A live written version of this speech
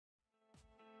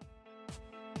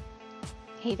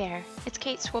Hey there, it's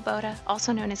Kate Swoboda,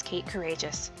 also known as Kate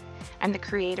Courageous. I'm the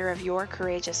creator of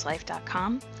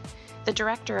YourCourageousLife.com, the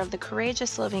director of the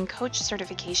Courageous Living Coach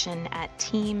certification at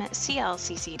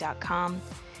TeamCLCC.com,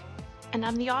 and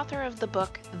I'm the author of the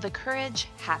book The Courage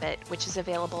Habit, which is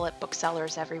available at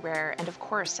booksellers everywhere and, of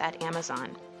course, at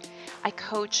Amazon. I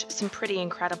coach some pretty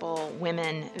incredible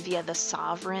women via the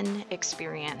Sovereign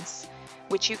Experience,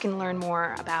 which you can learn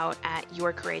more about at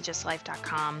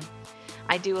YourCourageousLife.com.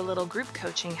 I do a little group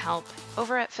coaching help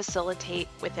over at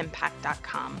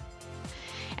facilitatewithimpact.com.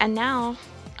 And now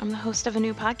I'm the host of a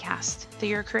new podcast, the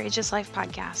Your Courageous Life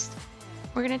podcast.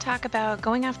 We're going to talk about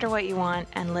going after what you want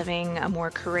and living a more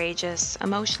courageous,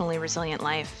 emotionally resilient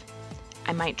life.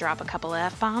 I might drop a couple of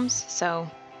F-bombs,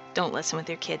 so don't listen with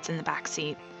your kids in the back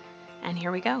seat. And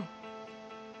here we go.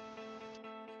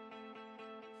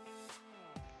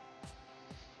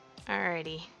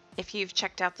 Alrighty. If you've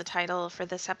checked out the title for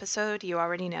this episode, you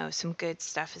already know some good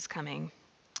stuff is coming.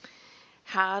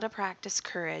 How to practice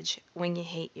courage when you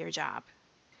hate your job.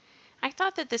 I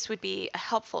thought that this would be a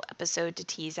helpful episode to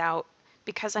tease out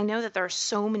because I know that there are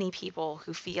so many people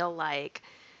who feel like,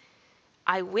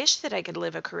 I wish that I could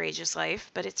live a courageous life,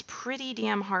 but it's pretty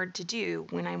damn hard to do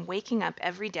when I'm waking up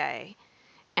every day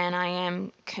and I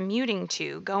am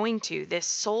going to this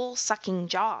soul-sucking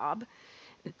job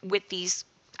with these,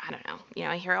 I don't know,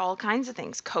 I hear all kinds of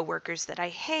things. Coworkers that I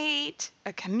hate,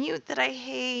 a commute that I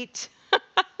hate,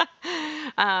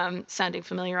 sounding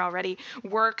familiar already,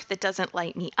 work that doesn't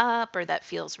light me up or that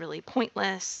feels really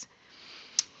pointless.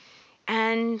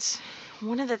 And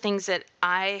one of the things that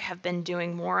I have been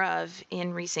doing more of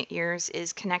in recent years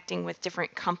is connecting with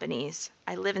different companies.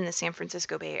 I live in the San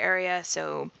Francisco Bay Area,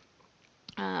 so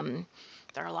there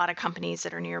are a lot of companies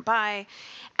that are nearby,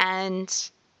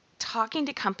 and talking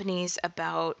to companies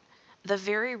about the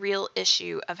very real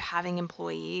issue of having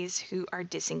employees who are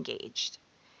disengaged.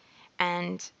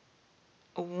 And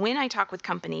when I talk with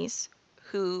companies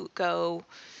who go,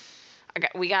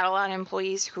 we got a lot of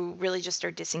employees who really just are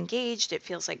disengaged, it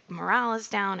feels like morale is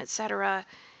down, etc.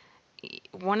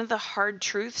 One of the hard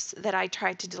truths that I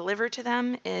try to deliver to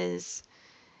them is,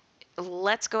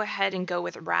 let's go ahead and go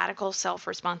with radical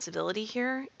self-responsibility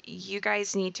here. You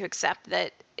guys need to accept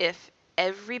that if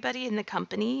everybody in the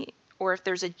company, or if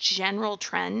there's a general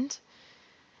trend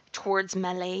towards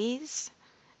malaise,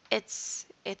 it's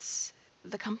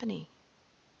the company.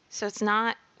 So it's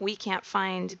not we can't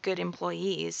find good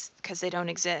employees because they don't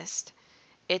exist.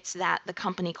 It's that the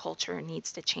company culture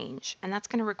needs to change, and that's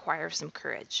going to require some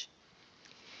courage.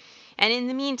 And in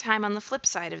the meantime, on the flip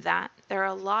side of that, there are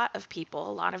a lot of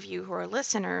people, a lot of you who are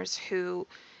listeners, who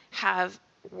have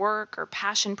work or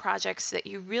passion projects that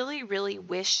you really, really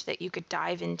wish that you could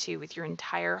dive into with your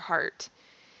entire heart.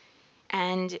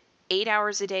 And 8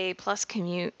 hours a day plus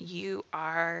commute, you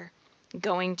are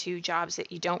going to jobs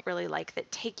that you don't really like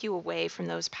that take you away from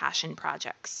those passion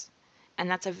projects. And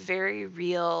that's a very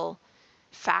real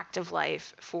fact of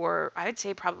life for, I would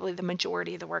say, probably the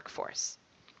majority of the workforce.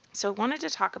 So I wanted to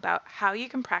talk about how you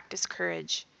can practice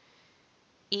courage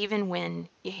even when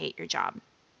you hate your job.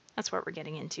 That's what we're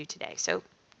getting into today. So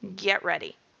get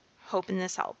ready. Hoping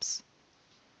this helps.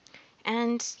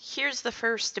 And here's the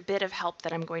first bit of help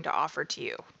that I'm going to offer to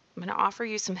you. I'm going to offer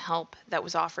you some help that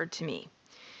was offered to me.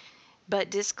 But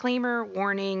disclaimer,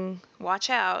 warning, watch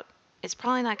out. It's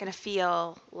probably not going to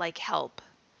feel like help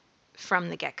from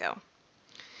the get-go.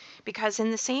 Because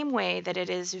in the same way that it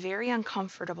is very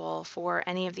uncomfortable for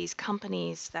any of these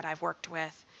companies that I've worked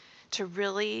with to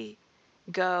really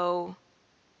go,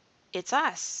 it's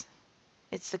us.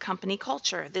 It's the company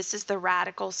culture. This is the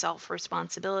radical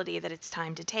self-responsibility that it's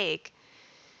time to take.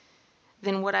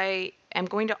 Then what I am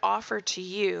going to offer to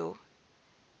you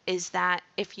is that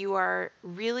if you are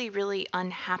really, really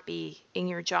unhappy in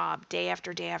your job day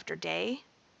after day after day,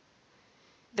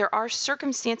 there are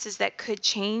circumstances that could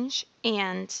change,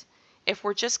 and if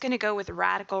we're just going to go with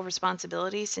radical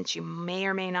responsibility, since you may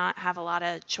or may not have a lot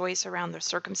of choice around the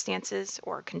circumstances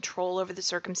or control over the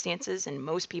circumstances, and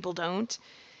most people don't,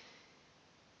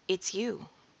 it's you.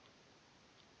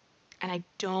 And I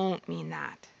don't mean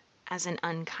that as an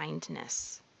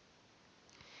unkindness.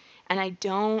 And I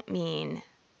don't mean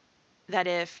that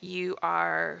if you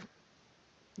are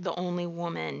the only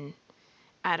woman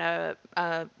at a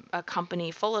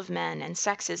company full of men and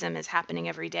sexism is happening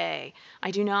every day,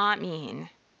 I do not mean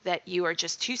that you are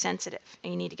just too sensitive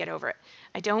and you need to get over it.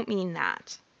 I don't mean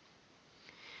that.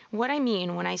 What I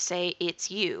mean when I say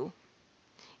it's you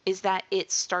is that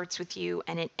it starts with you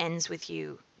and it ends with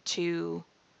you to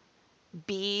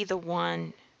be the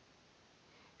one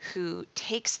who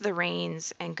takes the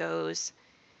reins and goes,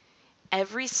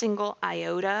 every single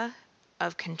iota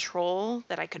of control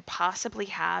that I could possibly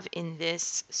have in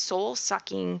this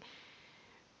soul-sucking,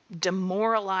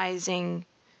 demoralizing,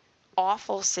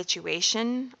 awful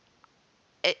situation,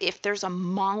 if there's a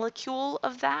molecule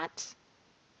of that,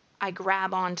 I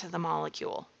grab onto the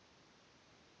molecule.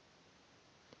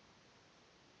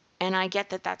 And I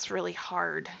get that that's really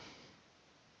hard.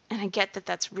 And I get that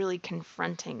that's really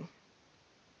confronting.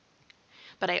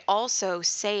 But I also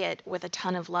say it with a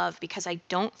ton of love because I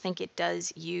don't think it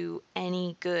does you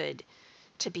any good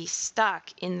to be stuck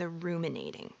in the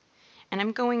ruminating. And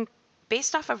I'm going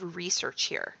based off of research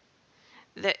here.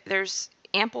 There's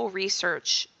ample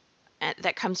research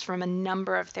that comes from a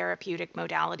number of therapeutic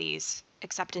modalities,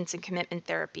 acceptance and commitment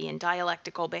therapy and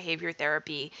dialectical behavior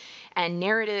therapy and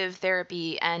narrative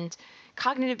therapy and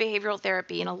cognitive behavioral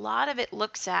therapy. And a lot of it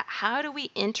looks at how do we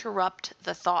interrupt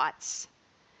the thoughts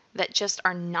that just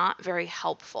are not very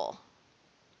helpful.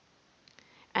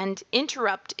 And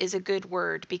interrupt is a good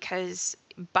word because,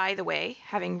 by the way,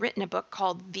 having written a book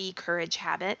called The Courage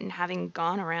Habit and having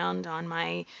gone around on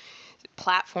my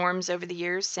platforms over the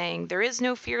years saying there is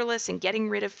no fearless and getting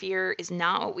rid of fear is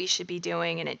not what we should be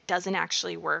doing and it doesn't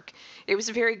actually work, it was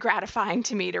very gratifying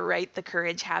to me to write The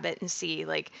Courage Habit and see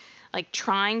like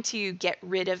trying to get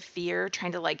rid of fear,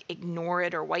 trying to like ignore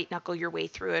it or white knuckle your way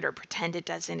through it or pretend it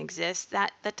doesn't exist,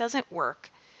 that doesn't work.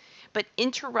 But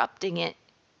interrupting it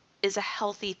is a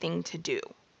healthy thing to do.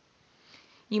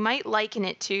 You might liken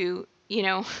it to,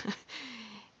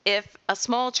 if a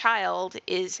small child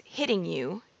is hitting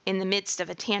you in the midst of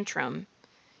a tantrum,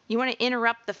 you want to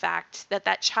interrupt the fact that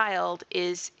that child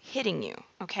is hitting you,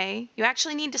 okay? You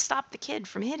actually need to stop the kid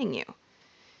from hitting you.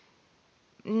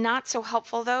 Not so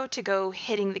helpful, though, to go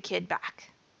hitting the kid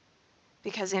back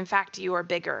because, in fact, you are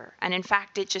bigger. And, in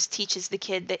fact, it just teaches the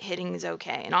kid that hitting is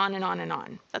okay and on and on and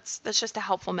on. That's just a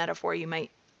helpful metaphor you might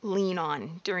lean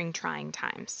on during trying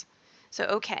times. So,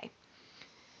 okay,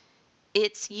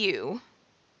 it's you.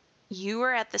 You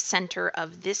are at the center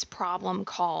of this problem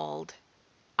called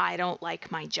I don't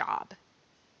like my job.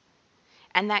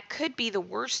 And that could be the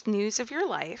worst news of your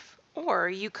life. Or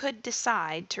you could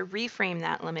decide to reframe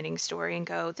that limiting story and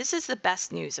go, this is the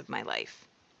best news of my life.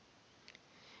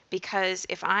 Because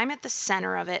if I'm at the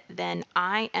center of it, then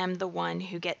I am the one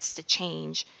who gets to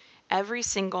change every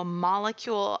single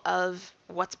molecule of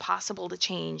what's possible to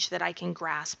change that I can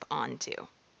grasp onto.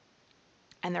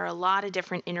 And there are a lot of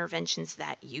different interventions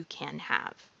that you can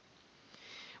have.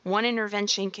 One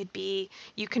intervention could be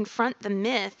you confront the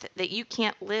myth that you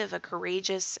can't live a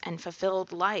courageous and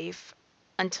fulfilled life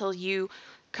until you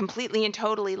completely and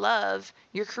totally love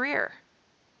your career.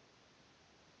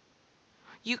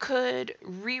 You could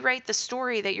rewrite the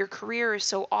story that your career is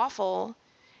so awful,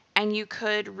 and you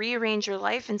could rearrange your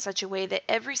life in such a way that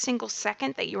every single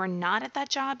second that you are not at that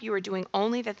job, you are doing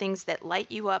only the things that light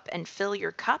you up and fill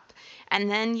your cup. And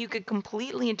then you could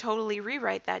completely and totally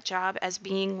rewrite that job as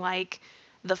being like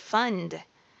the fund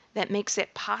that makes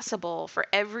it possible for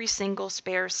every single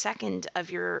spare second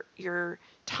of your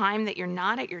time that you're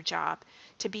not at your job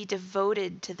to be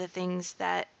devoted to the things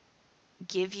that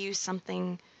give you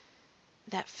something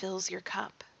that fills your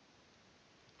cup.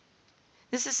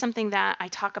 This is something that I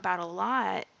talk about a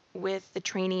lot with the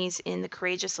trainees in the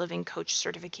Courageous Living Coach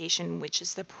Certification, which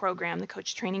is the program, the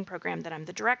coach training program that I'm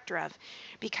the director of,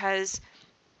 because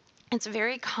it's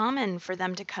very common for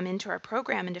them to come into our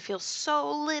program and to feel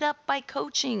so lit up by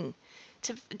coaching,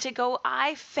 to go,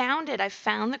 I found it. I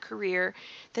found the career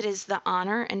that is the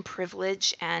honor and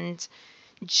privilege and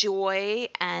joy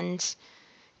and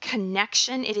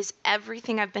connection. It is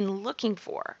everything I've been looking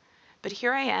for. But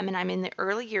here I am, and I'm in the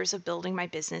early years of building my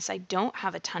business. I don't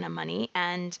have a ton of money,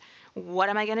 and what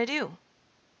am I going to do?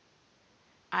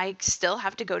 I still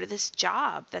have to go to this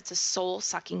job that's a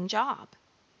soul-sucking job.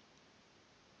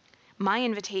 My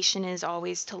invitation is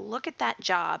always to look at that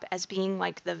job as being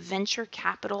like the venture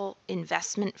capital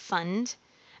investment fund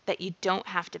that you don't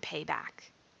have to pay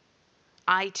back.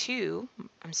 I too,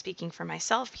 I'm speaking for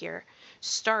myself here,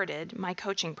 started my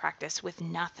coaching practice with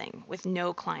nothing, with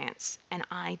no clients. And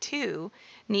I too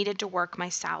needed to work my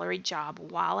salaried job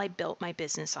while I built my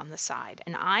business on the side.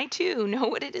 And I too know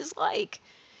what it is like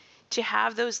to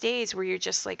have those days where you're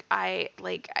just like,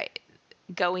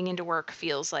 going into work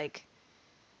feels like,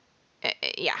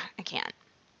 I can't.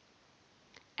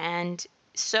 And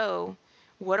so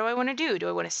what do I want to do? Do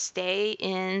I want to stay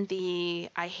in the,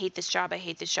 I hate this job, I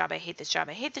hate this job, I hate this job,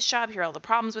 I hate this job, here are all the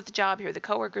problems with the job, here are the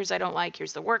coworkers I don't like,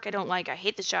 here's the work I don't like, I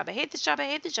hate this job, I hate this job, I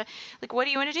hate this job. Like, what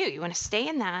do you want to do? You want to stay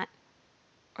in that,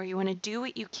 or you want to do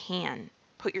what you can?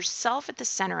 Put yourself at the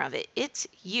center of it. It's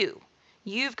you.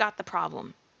 You've got the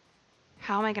problem.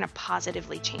 How am I going to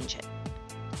positively change it?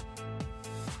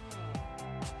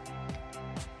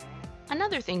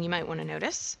 Another thing you might want to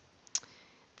notice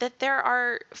that there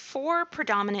are 4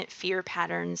 predominant fear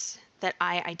patterns that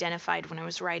I identified when I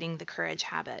was writing The Courage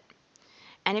Habit.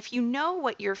 And if you know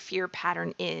what your fear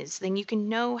pattern is, then you can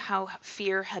know how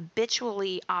fear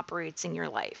habitually operates in your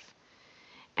life.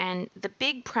 And the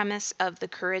big premise of the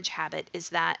courage habit is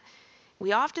that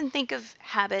we often think of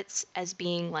habits as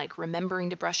being like remembering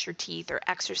to brush your teeth or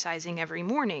exercising every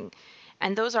morning.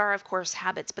 And those are, of course,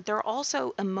 habits, but they're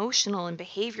also emotional and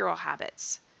behavioral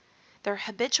habits. They're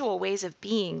habitual ways of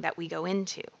being that we go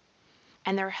into.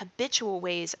 And they're habitual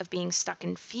ways of being stuck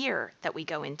in fear that we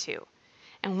go into.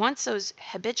 And once those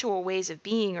habitual ways of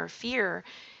being or fear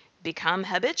become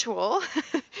habitual,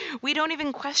 we don't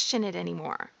even question it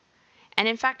anymore. And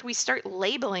in fact, we start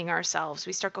labeling ourselves.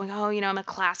 We start going, oh, I'm a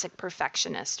classic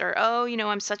perfectionist, or, oh,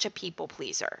 I'm such a people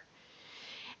pleaser.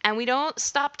 And we don't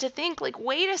stop to think, like,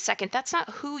 wait a second, that's not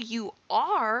who you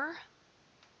are.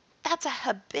 That's a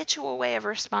habitual way of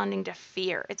responding to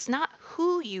fear. It's not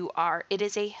who you are, it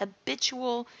is a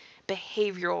habitual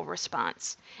behavioral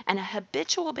response. And a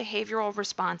habitual behavioral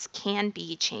response can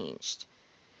be changed.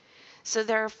 So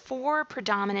there are 4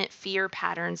 predominant fear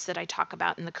patterns that I talk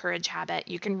about in the Courage Habit.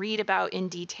 You can read about in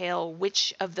detail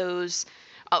which of those,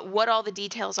 what all the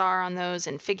details are on those,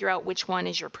 and figure out which one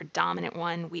is your predominant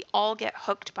one. We all get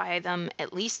hooked by them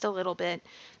at least a little bit.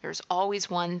 There's always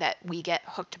one that we get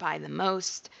hooked by the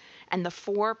most. And the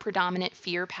 4 predominant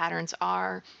fear patterns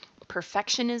are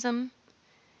perfectionism,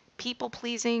 people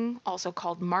pleasing, also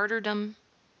called martyrdom,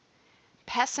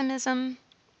 pessimism,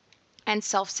 and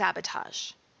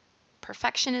self-sabotage.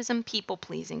 Perfectionism, people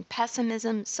pleasing,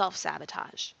 pessimism,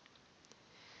 self-sabotage.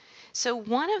 So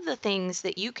one of the things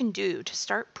that you can do to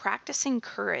start practicing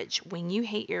courage when you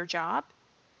hate your job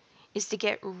is to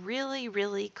get really,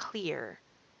 really clear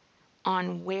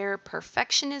on where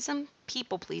perfectionism,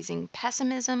 people pleasing,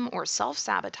 pessimism, or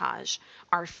self-sabotage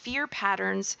are fear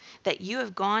patterns that you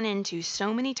have gone into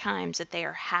so many times that they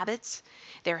are habits,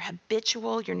 they're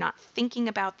habitual, you're not thinking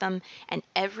about them, and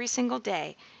every single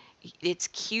day it's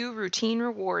cue, routine,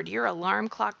 reward. Your alarm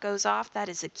clock goes off. That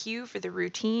is a cue for the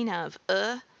routine of,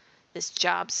 this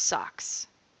job sucks,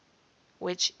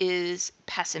 which is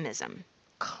pessimism,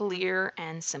 clear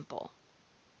and simple.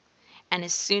 And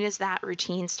as soon as that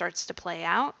routine starts to play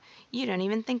out, you don't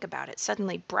even think about it.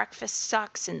 Suddenly breakfast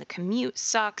sucks and the commute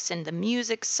sucks and the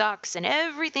music sucks and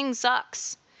everything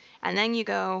sucks. And then you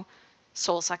go,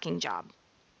 soul-sucking job.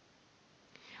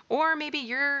 Or maybe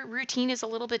your routine is a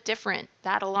little bit different.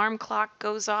 That alarm clock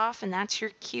goes off and that's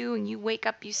your cue, and you wake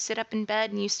up, you sit up in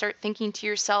bed and you start thinking to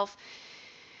yourself,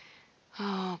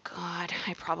 oh God,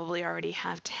 I probably already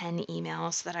have 10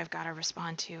 emails that I've got to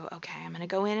respond to. Okay, I'm going to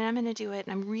go in and I'm going to do it.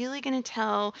 And I'm really going to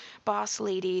tell boss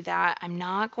lady that I'm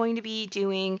not going to be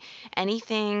doing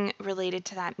anything related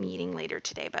to that meeting later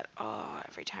today. But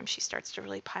every time she starts to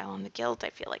really pile on the guilt, I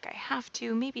feel like I have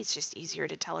to. Maybe it's just easier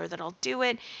to tell her that I'll do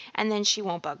it, and then she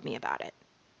won't bug me about it.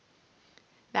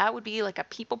 That would be like a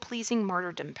people-pleasing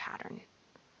martyrdom pattern.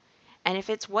 And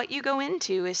if it's what you go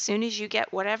into as soon as you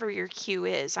get whatever your cue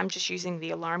is, I'm just using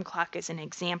the alarm clock as an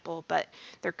example, but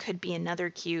there could be another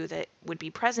cue that would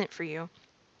be present for you.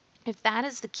 If that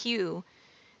is the cue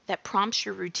that prompts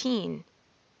your routine,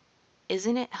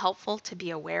 isn't it helpful to be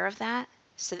aware of that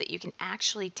so that you can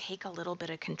actually take a little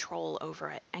bit of control over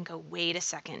it and go, wait a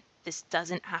second, this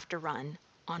doesn't have to run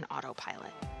on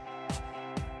autopilot.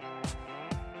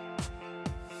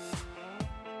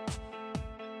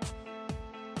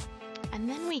 And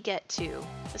then we get to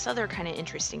this other kind of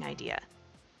interesting idea.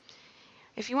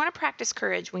 If you want to practice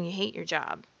courage when you hate your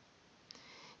job,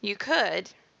 you could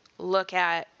look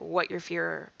at what your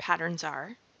fear patterns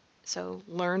are. So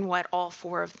learn what all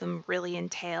 4 of them really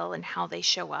entail and how they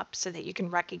show up so that you can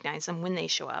recognize them when they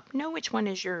show up. Know which one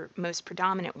is your most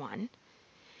predominant one.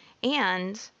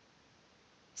 And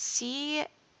see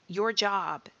your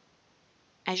job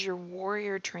as your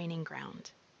warrior training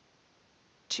ground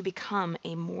to become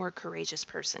a more courageous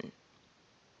person.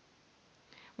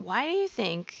 Why do you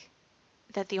think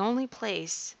that the only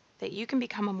place that you can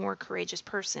become a more courageous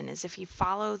person is if you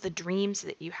follow the dreams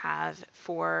that you have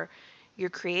for your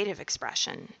creative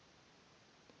expression?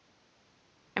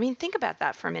 I mean, think about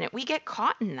that for a minute. We get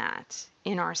caught in that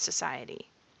in our society.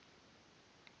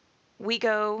 We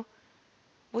go,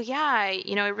 well, yeah, I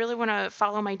really want to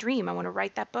follow my dream. I want to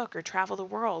write that book or travel the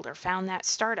world or found that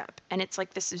startup. And it's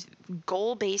like this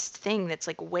goal-based thing that's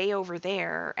like way over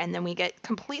there. And then we get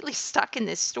completely stuck in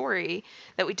this story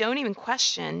that we don't even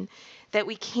question, that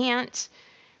we can't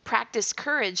practice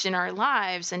courage in our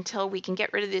lives until we can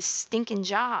get rid of this stinking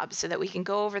job so that we can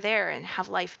go over there and have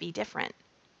life be different.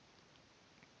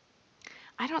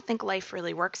 I don't think life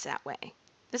really works that way.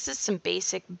 This is some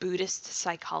basic Buddhist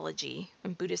psychology,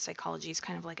 and Buddhist psychology is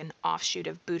kind of like an offshoot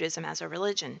of Buddhism as a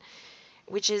religion,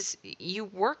 which is you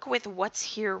work with what's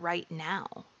here right now.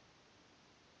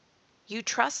 You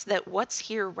trust that what's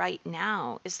here right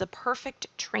now is the perfect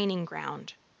training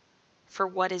ground for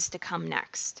what is to come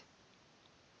next.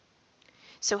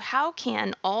 So, how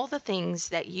can all the things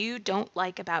that you don't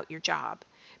like about your job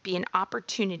be an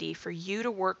opportunity for you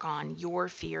to work on your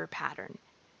fear pattern?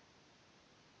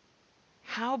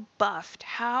 How buffed,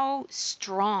 how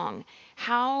strong,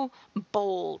 how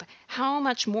bold, how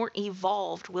much more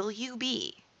evolved will you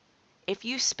be if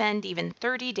you spend even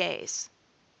 30 days,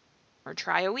 or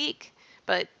try a week,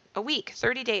 but a week,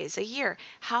 30 days, a year?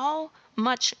 How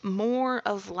much more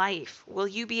of life will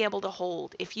you be able to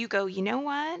hold if you go, you know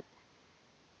what?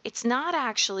 It's not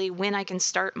actually when I can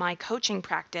start my coaching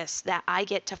practice that I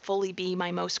get to fully be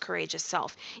my most courageous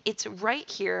self. It's right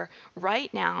here,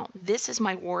 right now. This is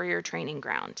my warrior training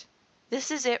ground.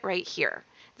 This is it right here.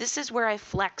 This is where I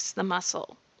flex the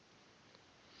muscle.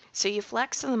 So you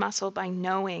flex the muscle by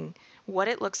knowing what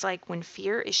it looks like when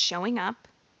fear is showing up.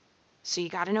 So you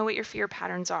got to know what your fear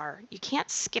patterns are. You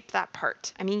can't skip that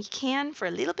part. I mean, you can for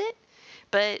a little bit,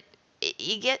 but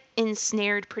you get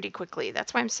ensnared pretty quickly.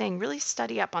 That's why I'm saying really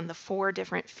study up on the 4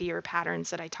 different fear patterns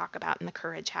that I talk about in the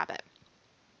courage habit.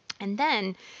 And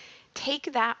then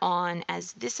take that on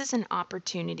as this is an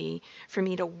opportunity for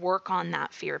me to work on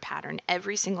that fear pattern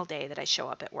every single day that I show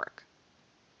up at work.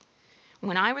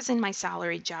 When I was in my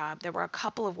salaried job, there were a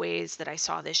couple of ways that I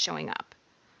saw this showing up.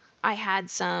 I had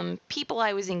some people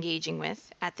I was engaging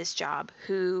with at this job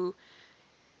who,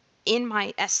 in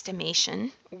my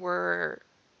estimation, were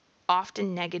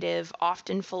often negative,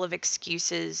 often full of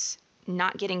excuses,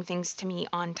 not getting things to me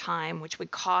on time, which would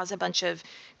cause a bunch of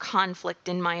conflict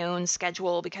in my own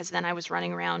schedule because then I was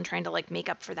running around trying to like make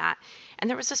up for that. And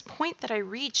there was this point that I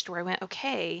reached where I went,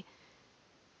 okay,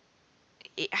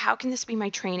 how can this be my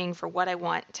training for what I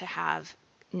want to have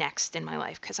next in my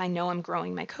life? Because I know I'm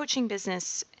growing my coaching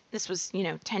business. This was,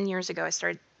 10 years ago, I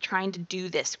started trying to do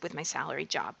this with my salary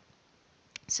job.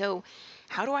 So,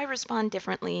 how do I respond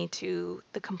differently to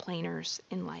the complainers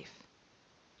in life?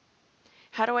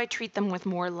 How do I treat them with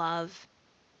more love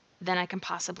than I can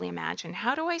possibly imagine?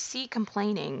 How do I see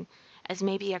complaining as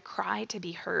maybe a cry to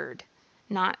be heard,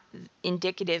 not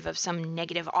indicative of some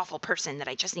negative, awful person that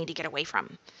I just need to get away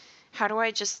from? How do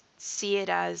I just see it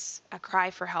as a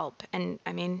cry for help? And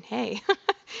I mean, hey,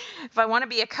 if I want to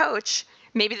be a coach,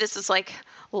 maybe this is like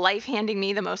life handing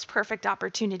me the most perfect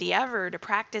opportunity ever to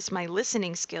practice my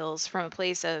listening skills from a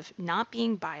place of not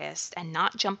being biased and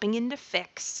not jumping into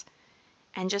fix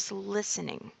and just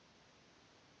listening.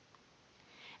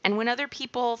 And when other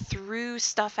people threw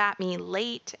stuff at me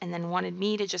late and then wanted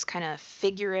me to just kind of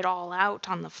figure it all out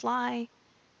on the fly,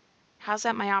 how's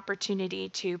that my opportunity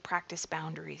to practice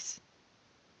boundaries?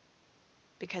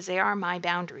 Because they are my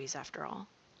boundaries after all.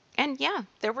 And yeah,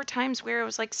 there were times where it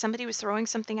was like somebody was throwing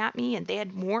something at me and they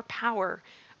had more power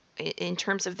in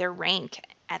terms of their rank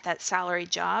at that salary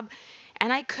job.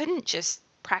 And I couldn't just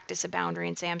practice a boundary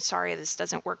and say, I'm sorry, this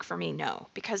doesn't work for me. No,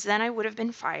 because then I would have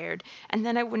been fired and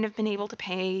then I wouldn't have been able to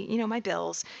pay, my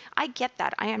bills. I get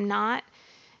that. I'm not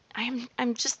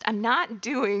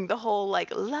doing the whole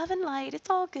like love and light. It's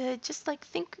all good. Just like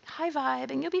think high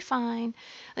vibe and you'll be fine.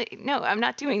 Like, no, I'm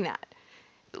not doing that.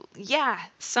 Yeah,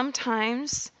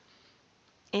 sometimes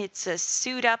it's a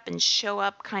suit up and show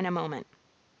up kind of moment.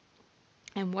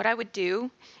 And what I would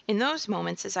do in those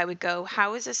moments is I would go,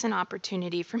 how is this an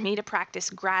opportunity for me to practice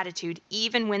gratitude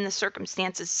even when the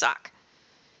circumstances suck?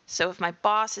 So if my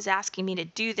boss is asking me to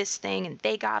do this thing and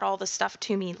they got all the stuff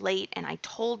to me late and I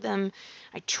told them,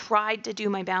 I tried to do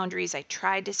my boundaries, I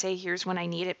tried to say here's when I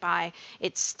need it by,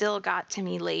 it still got to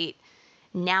me late.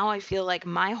 Now I feel like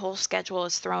my whole schedule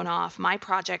is thrown off. My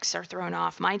projects are thrown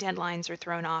off. My deadlines are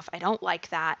thrown off. I don't like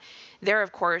that. They're,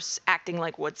 of course, acting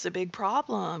like, what's the big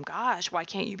problem? Gosh, why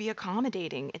can't you be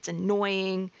accommodating? It's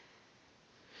annoying.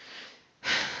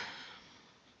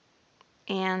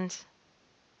 And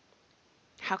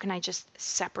how can I just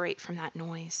separate from that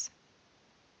noise?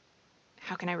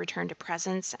 How can I return to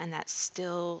presence and that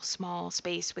still small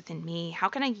space within me? How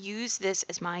can I use this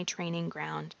as my training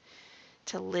ground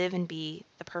to live and be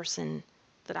the person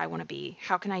that I want to be?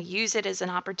 How can I use it as an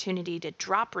opportunity to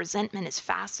drop resentment as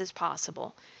fast as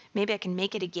possible? Maybe I can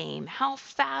make it a game. How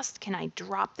fast can I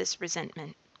drop this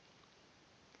resentment?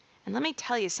 And let me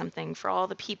tell you something for all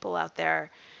the people out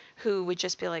there who would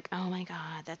just be like, oh my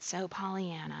God, that's so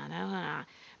Pollyanna.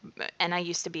 And I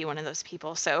used to be one of those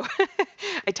people, so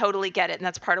I totally get it. And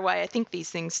that's part of why I think these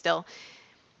things still.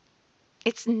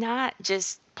 It's not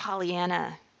just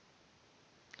Pollyanna.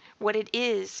 What it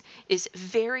is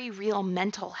very real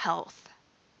mental health.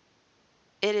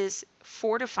 It is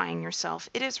fortifying yourself.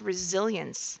 It is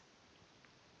resilience.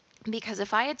 Because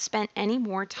if I had spent any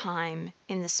more time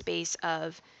in the space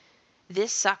of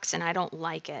this sucks and I don't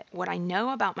like it, what I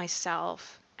know about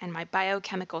myself and my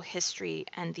biochemical history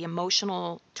and the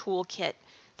emotional toolkit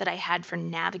that I had for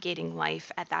navigating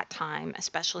life at that time,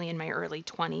 especially in my early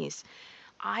 20s,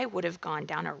 I would have gone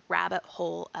down a rabbit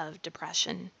hole of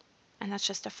depression. And that's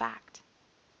just a fact.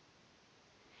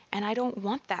 And I don't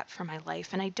want that for my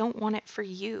life, and I don't want it for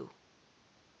you.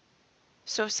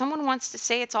 So if someone wants to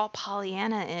say it's all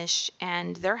Pollyanna-ish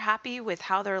and they're happy with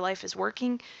how their life is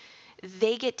working,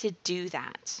 they get to do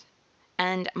that.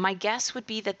 And my guess would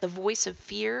be that the voice of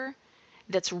fear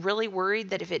that's really worried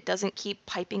that if it doesn't keep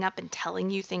piping up and telling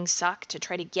you things suck to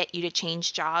try to get you to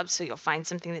change jobs so you'll find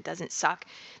something that doesn't suck,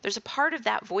 there's a part of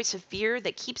that voice of fear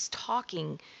that keeps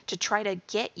talking to try to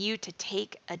get you to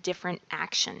take a different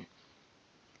action.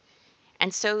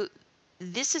 And so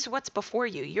this is what's before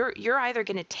you. You're either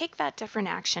going to take that different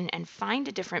action and find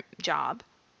a different job,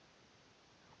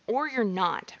 or you're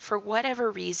not, for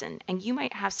whatever reason. And you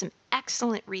might have some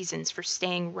excellent reasons for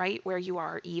staying right where you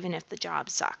are, even if the job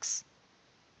sucks.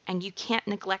 And you can't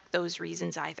neglect those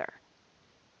reasons either.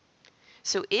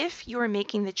 So if you're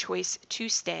making the choice to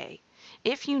stay,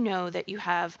 if you know that you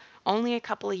have only a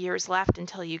couple of years left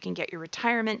until you can get your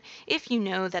retirement, if you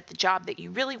know that the job that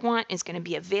you really want is going to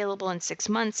be available in 6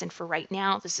 months, and for right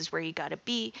now, this is where you got to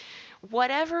be,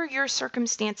 whatever your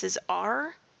circumstances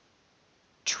are,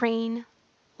 train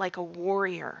like a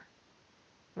warrior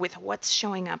with what's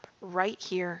showing up right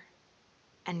here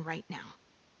and right now.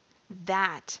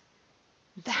 That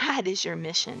is your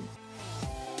mission.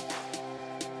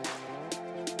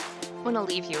 I want to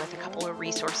leave you with a couple of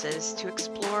resources to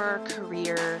explore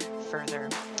career further.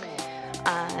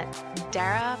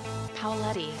 Dara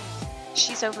Paoletti,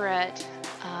 she's over at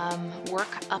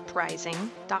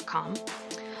workuprising.com.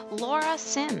 Laura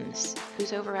Sims,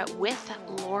 who's over at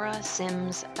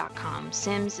withlaurasims.com.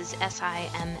 Sims is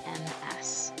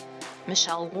SIMMS.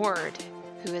 Michelle Ward,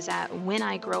 who is at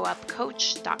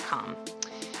whenigrowupcoach.com.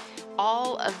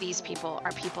 All of these people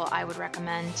are people I would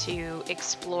recommend to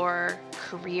explore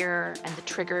career and the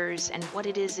triggers and what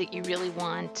it is that you really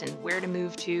want and where to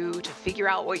move to figure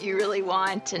out what you really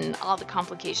want and all the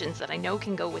complications that I know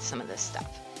can go with some of this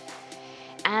stuff.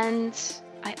 And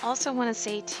I also want to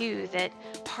say too that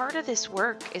part of this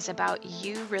work is about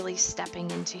you really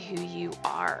stepping into who you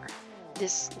are.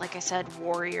 This, like I said,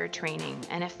 warrior training.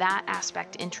 And if that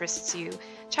aspect interests you,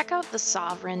 check out the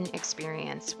Sovereign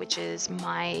Experience, which is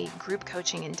my group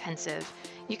coaching intensive.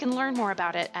 You can learn more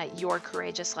about it at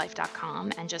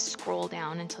yourcourageouslife.com and just scroll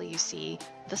down until you see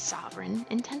the Sovereign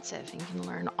Intensive, and you can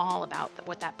learn all about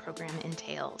what that program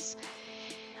entails.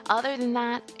 Other than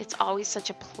that, it's always such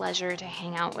a pleasure to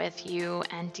hang out with you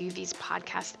and do these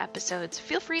podcast episodes.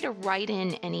 Feel free to write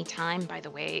in anytime, by the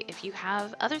way, if you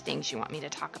have other things you want me to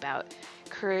talk about.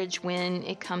 Courage when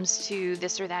it comes to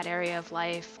this or that area of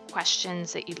life,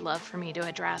 questions that you'd love for me to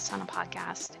address on a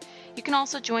podcast. You can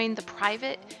also join the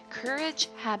private Courage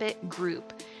Habit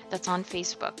group that's on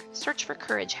Facebook. Search for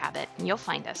Courage Habit and you'll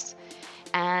find us.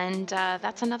 And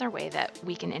that's another way that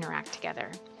we can interact together.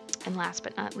 And last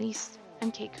but not least,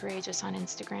 I'm Kate Courageous on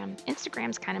Instagram.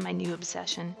 Instagram's kind of my new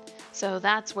obsession. So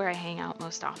that's where I hang out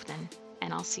most often.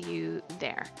 And I'll see you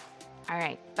there. All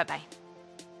right. Bye-bye.